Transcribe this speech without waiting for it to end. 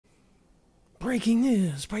Breaking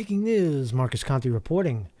news, breaking news. Marcus Conte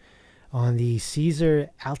reporting on the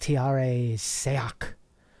Cesar Altieri Sayoc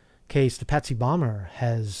case. The PATSY bomber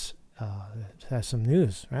has some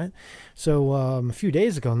news, right? So a few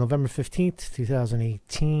days ago, November 15th,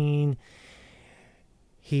 2018,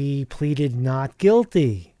 he pleaded not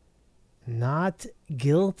guilty. Not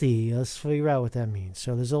guilty. Let's figure out what that means.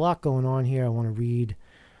 So there's a lot going on here. I want to read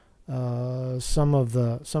some of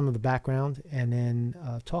the background, and then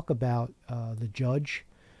talk about the judge,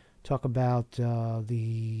 talk about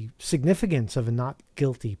the significance of a not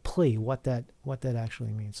guilty plea, what that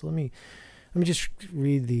actually means. So let me just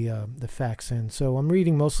read the facts. And so I'm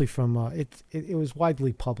reading mostly from it was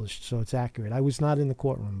widely published, so it's accurate. I was not in the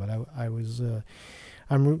courtroom, but I was.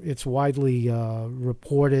 It's widely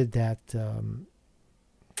reported that.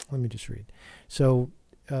 Let me just read. So.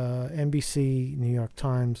 NBC, New York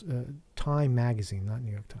Times, Time Magazine, not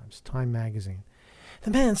New York Times, Time Magazine.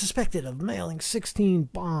 The man suspected of mailing 16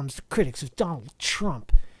 bombs to critics of Donald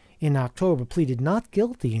Trump in October pleaded not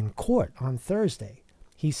guilty in court on Thursday.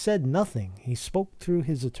 He said nothing. He spoke through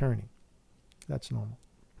his attorney. That's normal.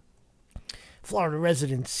 Florida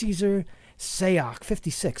resident Cesar Sayoc,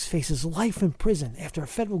 56, faces life in prison after a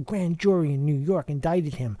federal grand jury in New York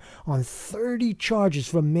indicted him on 30 charges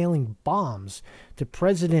for mailing bombs to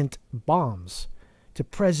President Barack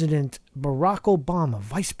Obama,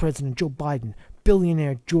 Vice President Joe Biden,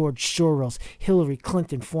 billionaire George Soros, Hillary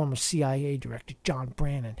Clinton, former CIA Director John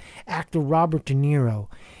Brennan, actor Robert De Niro,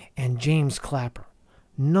 and James Clapper.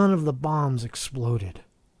 None of the bombs exploded.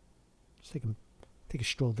 Just take a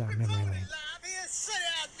stroll down memory lane.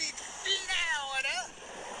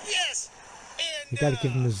 You got to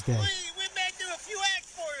give him his day. We may do a few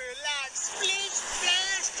acts for you, like splish,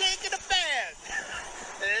 splash, taking a bath,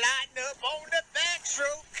 lighten up on the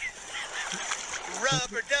backstroke.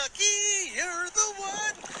 Rubber ducky, you're the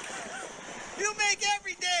one. You make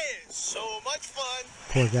every day so much fun.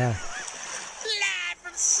 Poor guy. Live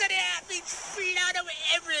from Sunny Isle Beach, Florida, where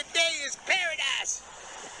every day is paradise,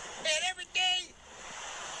 and every day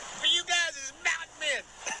for you guys is mountain men.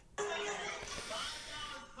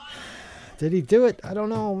 Did he do it? I don't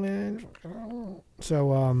know, man.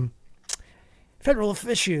 So, federal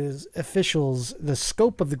officials, the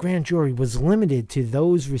scope of the grand jury was limited to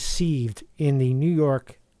those received in the New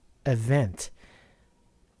York event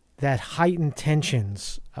that heightened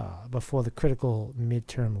tensions before the critical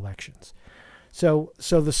midterm elections. So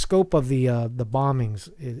the scope of the bombings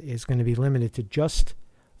is going to be limited to just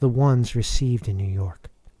the ones received in New York.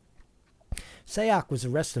 Sayoc was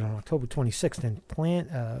arrested on October 26th in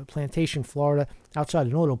Plantation, Florida, outside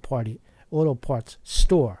an auto parts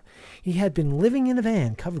store. He had been living in a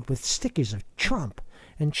van covered with stickers of Trump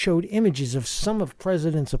and showed images of some of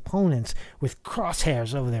President's opponents with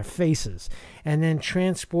crosshairs over their faces. And then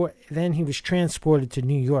he was transported to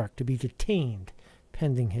New York to be detained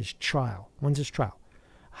pending his trial. When's his trial?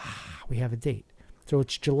 We have a date. So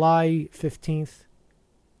it's July 15th.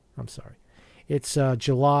 I'm sorry. It's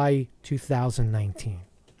July 2019,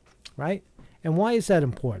 right? And why is that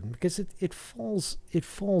important? Because it falls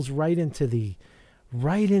right into the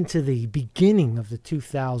beginning of the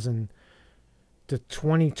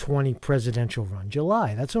 2020 presidential run.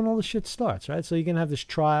 July, that's when all the shit starts, right? So you're gonna have this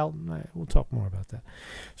trial. We'll talk more about that.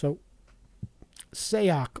 So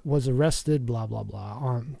Sayoc was arrested, blah blah blah,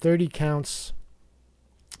 on 30 counts.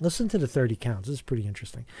 Listen to the 30 counts. This is pretty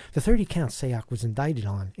interesting. The 30 counts Sayoc was indicted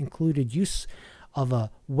on included use of a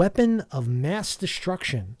weapon of mass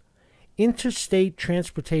destruction, interstate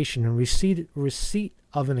transportation and receipt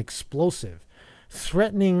of an explosive,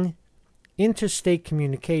 threatening interstate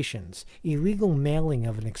communications, illegal mailing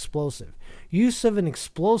of an explosive, use of an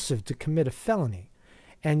explosive to commit a felony,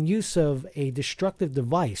 and use of a destructive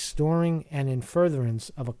device storing and in furtherance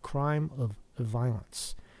of a crime of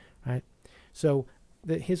violence. Right? So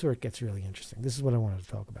here's where it gets really interesting. This is what I wanted to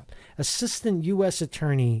talk about. Assistant U.S.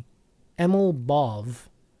 Attorney Emil Bov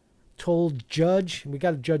told Judge, we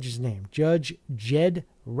got a judge's name, Judge Jed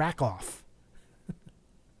Rakoff.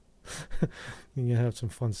 You're going to have some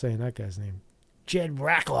fun saying that guy's name. Jed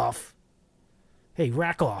Rakoff. Hey,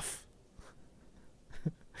 Rakoff.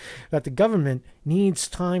 That the government needs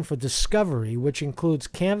time for discovery, which includes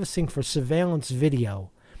canvassing for surveillance video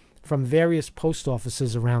from various post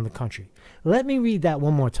offices around the country. Let me read that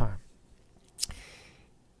one more time.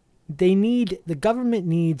 The government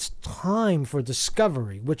needs time for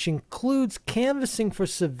discovery, which includes canvassing for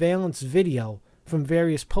surveillance video from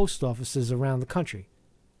various post offices around the country.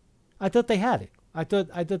 I thought they had it. I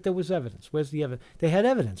thought there was evidence. Where's the evidence? They had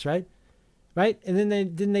evidence, right? Right? And then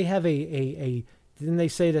didn't they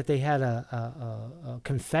say that they had a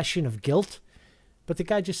confession of guilt? but the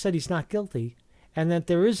guy just said he's not guilty, and that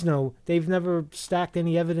they've never stacked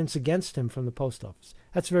any evidence against him from the post office.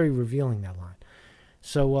 That's very revealing, that line.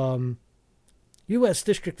 So, U.S.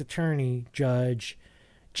 District Attorney Judge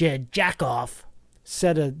Jed Jackoff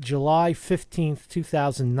set a July 15th,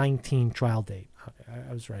 2019 trial date.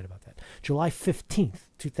 I was right about that. July 15th,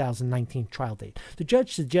 2019 trial date. The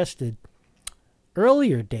judge suggested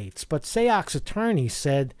earlier dates, but Sayoc's attorney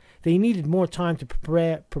said they needed more time to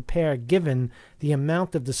prepare given the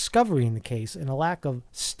amount of discovery in the case and a lack of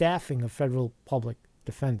staffing of federal public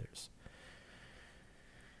defenders.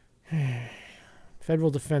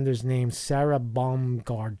 Federal defenders named Sarah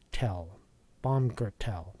Baumgartel.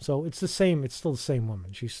 So it's still the same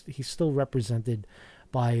woman. He's still represented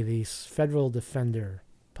by the federal defender,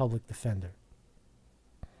 public defender.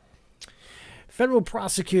 Federal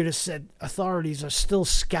prosecutors said authorities are still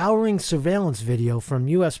scouring surveillance video from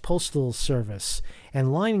U.S. Postal Service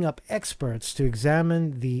and lining up experts to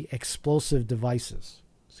examine the explosive devices.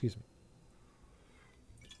 Excuse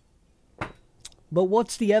me. But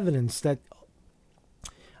what's the evidence that...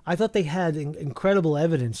 I thought they had incredible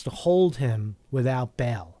evidence to hold him without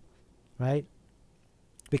bail, right?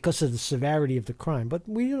 Because of the severity of the crime. But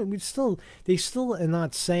they still are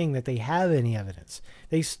not saying that they have any evidence.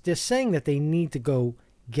 They're saying that they need to go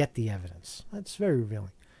get the evidence. That's very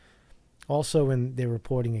revealing. Also in their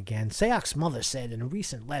reporting again, Sayoc's mother said in a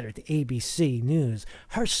recent letter to ABC News,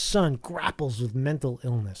 her son grapples with mental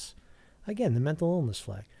illness. Again, the mental illness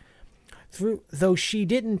flag. Though she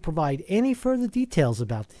didn't provide any further details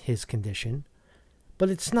about his condition, but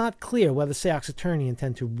it's not clear whether Sayoc's attorney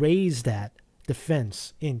intend to raise that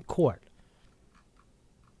defense in court.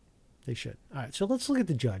 They should. All right, so let's look at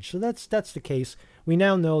the judge. So that's the case. We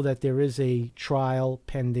now know that there is a trial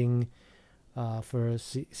pending for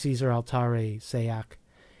Cesar Altieri Sayoc,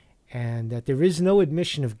 and that there is no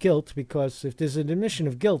admission of guilt, because if there's an admission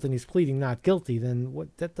of guilt and he's pleading not guilty, then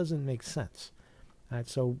that doesn't make sense. All right,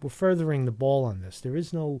 so we're furthering the ball on this.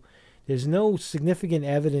 There's no significant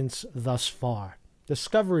evidence thus far.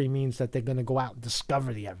 Discovery means that they're going to go out and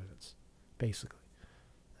discover the evidence, basically.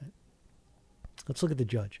 Right. Let's look at the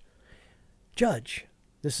judge. Judge,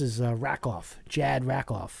 this is Rakoff, Jad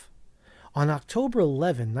Rakoff. On October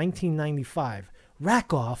 11, 1995,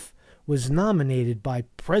 Rakoff was nominated by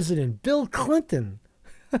President Bill Clinton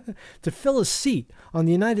to fill a seat on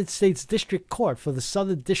the United States District Court for the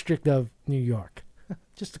Southern District of New York.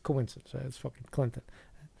 Just a coincidence, right? It's fucking Clinton.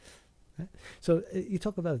 So you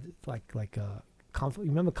talk about conflict.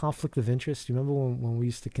 You remember conflict of interest? You remember when we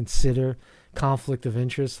used to consider conflict of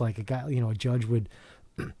interest, like a guy, a judge would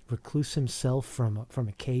recluse himself from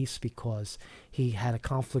a case because he had a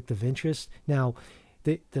conflict of interest. Now,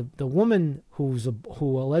 the woman who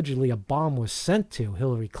allegedly a bomb was sent to,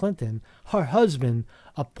 Hillary Clinton, her husband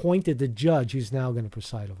appointed the judge who's now going to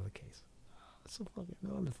preside over the case. That's so fucking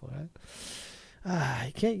wonderful, right?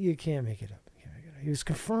 You can't make it up. He was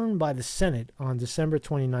confirmed by the Senate on December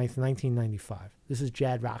 29th, 1995. This is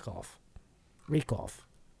Jad Rakoff. Rakoff.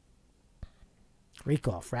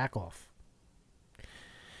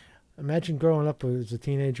 Imagine growing up as a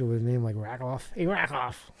teenager with a name like Rakoff. Hey,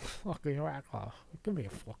 Rakoff. Fucking Rakoff. Give me a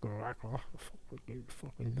fucking Rakoff.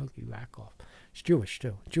 Fucking nookie Rakoff. It's Jewish,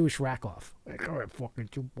 too. Jewish Rakoff. Hey, come here, fucking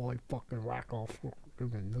two-boy fucking Rakoff.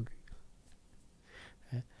 Give me a nookie.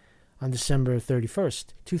 On December 31st,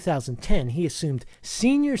 2010, he assumed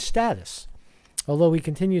senior status, although he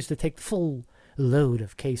continues to take the full load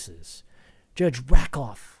of cases. Judge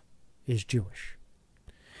Rakoff is Jewish.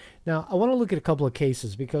 Now, I want to look at a couple of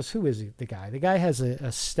cases, because who is the guy? The guy has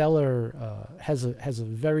a stellar, has a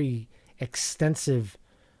very extensive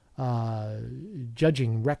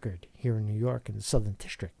judging record here in New York in the Southern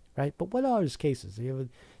District, right? But what are his cases? Do you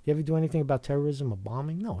ever do anything about terrorism or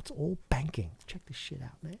bombing? No, it's all banking. Check this shit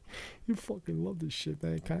out, man. You fucking love this shit,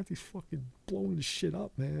 man. Conte's fucking blowing this shit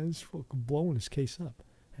up, man. He's fucking blowing his case up.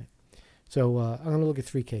 Right? So I'm going to look at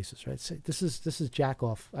three cases, right? So this is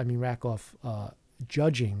Rakoff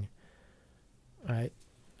judging, right,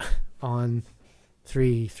 on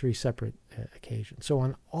three separate occasions. So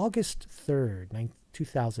on August 3rd,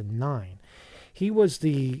 2009, he was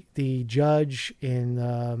the judge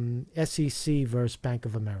in SEC versus Bank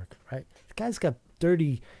of America, right?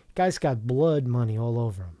 The guy's got blood money all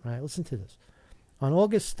over him, right? Listen to this. On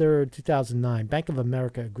August 3rd, 2009, Bank of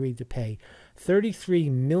America agreed to pay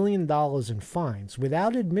 $33 million in fines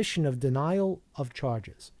without admission of denial of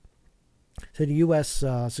charges to the U.S.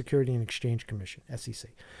 Security and Exchange Commission, SEC,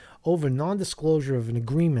 over non-disclosure of an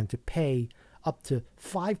agreement to pay up to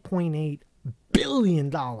 $5.8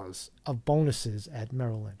 billion of bonuses at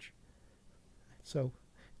Merrill Lynch. So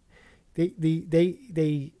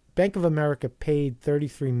they Bank of America paid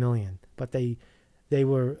 $33 million, but they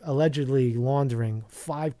were allegedly laundering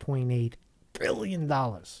 $5.8 billion.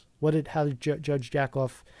 How did Judge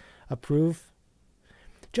Rakoff approve?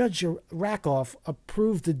 Judge Rakoff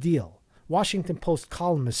approved the deal. Washington Post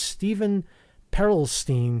columnist Stephen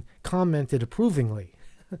Perlstein commented approvingly.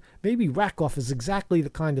 Maybe Rakoff is exactly the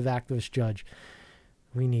kind of activist judge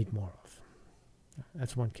we need more of.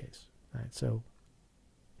 That's one case. All right, so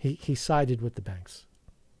he sided with the banks.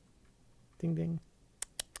 Ding, ding.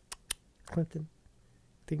 Clinton.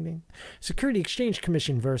 Ding, ding. Security Exchange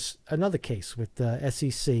Commission versus another case with the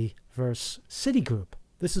SEC versus Citigroup.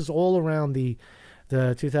 This is all around the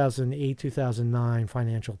 2008-2009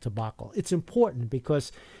 financial debacle. It's important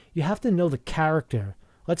because you have to know the character.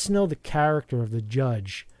 Let's know the character of the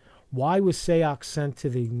judge. Why was Sayoc sent to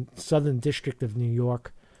the Southern District of New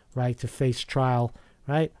York, right, to face trial,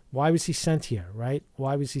 right? Why was he sent here, right?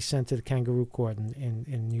 Why was he sent to the Kangaroo Court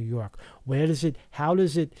in New York? How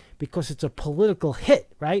does it, because it's a political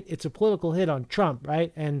hit, right? It's a political hit on Trump,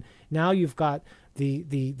 right? And now you've got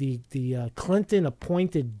the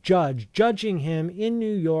Clinton-appointed judge judging him in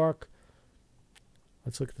New York.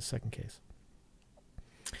 Let's look at the second case.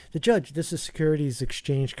 The judge, this is Securities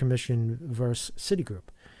Exchange Commission versus Citigroup.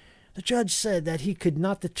 The judge said that he could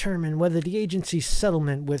not determine whether the agency's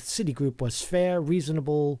settlement with Citigroup was fair,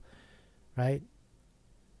 reasonable, right?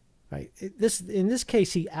 In this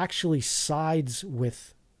case, he actually sides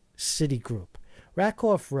with Citigroup.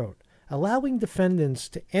 Rakoff wrote, allowing defendants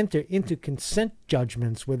to enter into consent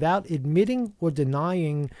judgments without admitting or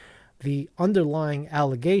denying the underlying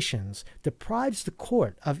allegations deprives the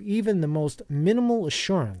court of even the most minimal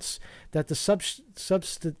assurance that the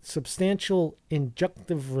substantial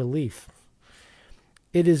injunctive relief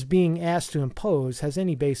it is being asked to impose has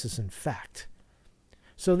any basis in fact.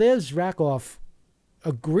 So there's Rakoff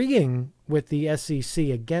agreeing with the SEC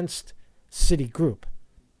against Citigroup.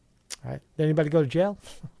 All right? Did anybody go to jail?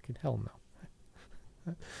 Hell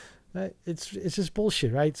no. It's just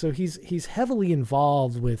bullshit, right? So he's heavily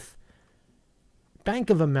involved with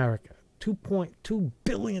Bank of America, $2.2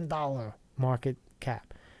 billion market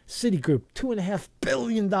cap. Citigroup, $2.5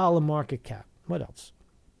 billion market cap. What else?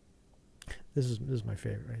 This is my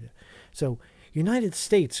favorite right here. So United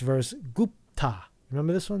States versus Gupta.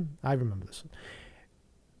 Remember this one? I remember this one.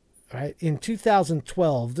 Right in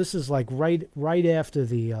 2012. This is like right after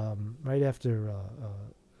the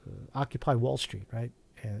Occupy Wall Street, right?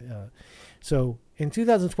 So in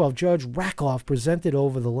 2012, Judge Rakoff presented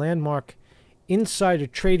over the landmark insider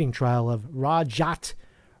trading trial of Rajat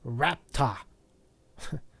Rapta,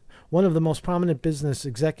 one of the most prominent business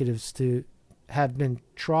executives to have been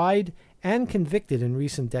tried and convicted in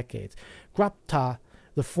recent decades. Rapta,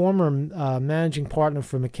 the former managing partner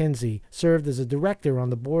for McKinsey, served as a director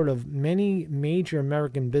on the board of many major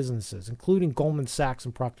American businesses, including Goldman Sachs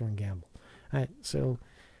and Procter & Gamble. All right, so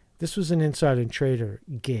this was an insider trader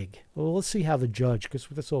gig. Well, let's see how the judge, because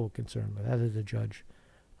that's all we're concerned with. How did the judge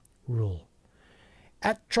rule?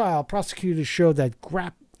 At trial, prosecutors showed that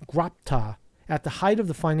Gupta, at the height of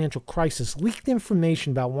the financial crisis, leaked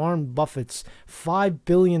information about Warren Buffett's $5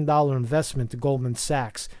 billion investment to Goldman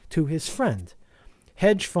Sachs to his friend,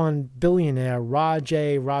 hedge fund billionaire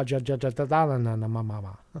Rajay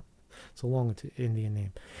Rajajajajajajanamama. It's a long Indian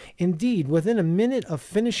name. Indeed, within a minute of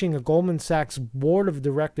finishing a Goldman Sachs board of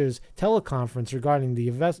directors teleconference regarding the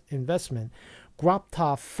investment,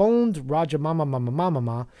 Gupta phoned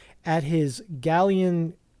Rajamamamamamama at his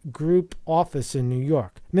Galleon Group office in New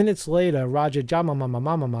York. Minutes later,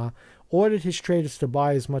 Rajamamamamamama ordered his traders to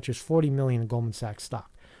buy as much as $40 million in Goldman Sachs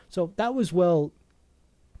stock. So that was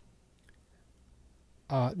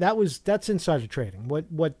that's insider trading. What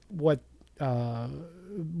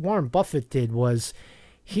Warren Buffett did was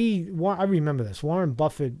I remember this. Warren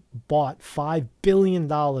Buffett bought $5 billion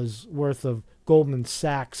worth of Goldman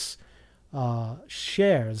Sachs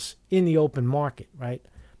shares in the open market, right?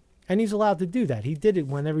 And he's allowed to do that. He did it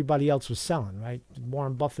when everybody else was selling, right?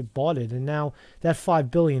 Warren Buffett bought it, and now that $5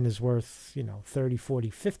 billion is worth, 30, 40,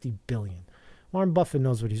 50 billion. Warren Buffett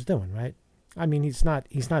knows what he's doing, right? I mean, he's not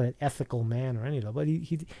an ethical man or any of that, but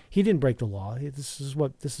he didn't break the law. This is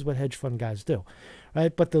what hedge fund guys do,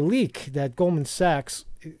 right? But the leak that Goldman Sachs,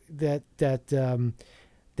 the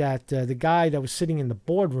guy that was sitting in the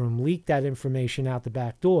boardroom leaked that information out the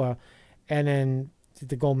back door, and then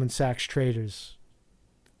the Goldman Sachs traders,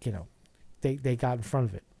 they got in front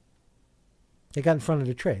of it. They got in front of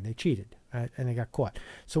the trade. They cheated, right? And they got caught.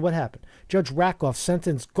 So what happened? Judge Rakoff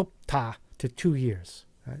sentenced Gupta to 2 years.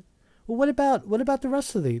 Right? Well, what about the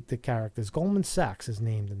rest of the characters? Goldman Sachs is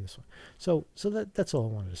named in this one. So that's all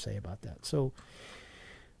I wanted to say about that. So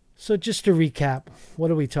So just to recap,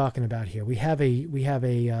 what are we talking about here? We have a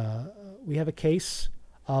case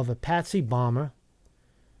of a PATSY bomber,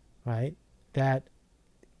 right? That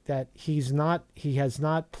he has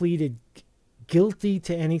not pleaded guilty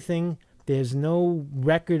to anything. There's no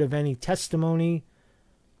record of any testimony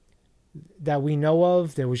that we know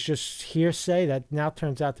of. There was just hearsay that now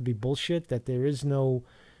turns out to be bullshit, that there is no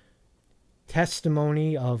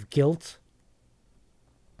testimony of guilt.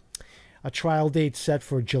 A trial date set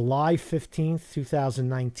for July 15th,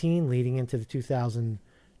 2019, leading into the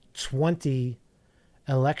 2020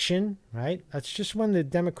 election, right? That's just when the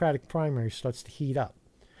Democratic primary starts to heat up.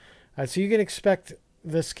 All right, so you can expect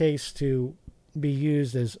this case to be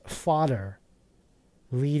used as fodder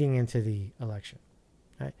leading into the election.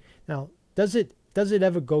 Right? Now, does it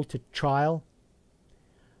ever go to trial?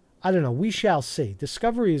 I don't know. We shall see.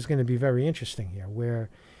 Discovery is going to be very interesting here,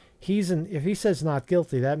 where if he says not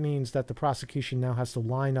guilty, that means that the prosecution now has to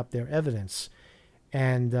line up their evidence,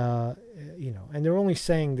 and and they're only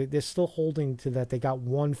saying that they're still holding to that they got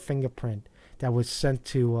one fingerprint that was sent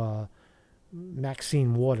to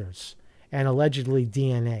Maxine Waters, and allegedly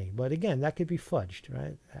DNA. But again, that could be fudged,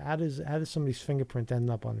 right? How does somebody's fingerprint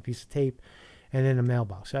end up on a piece of tape and in a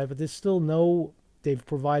mailbox, right? But there's still they've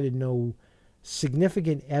provided no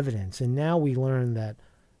significant evidence, and now we learn that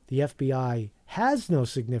the FBI has no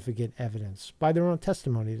significant evidence by their own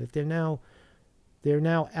testimony, that they're now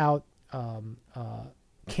out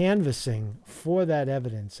canvassing for that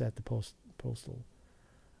evidence at the postal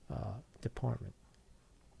department.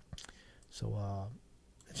 So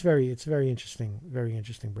it's very interesting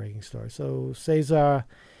breaking story. So Cesar,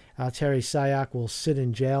 Altieri, Sayoc will sit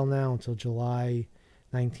in jail now until July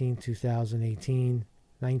 19, 2018,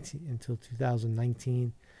 until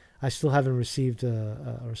 2019. I still haven't received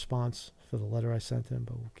a response for the letter I sent him,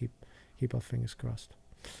 but we'll keep our fingers crossed.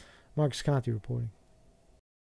 Marcus Conte reporting.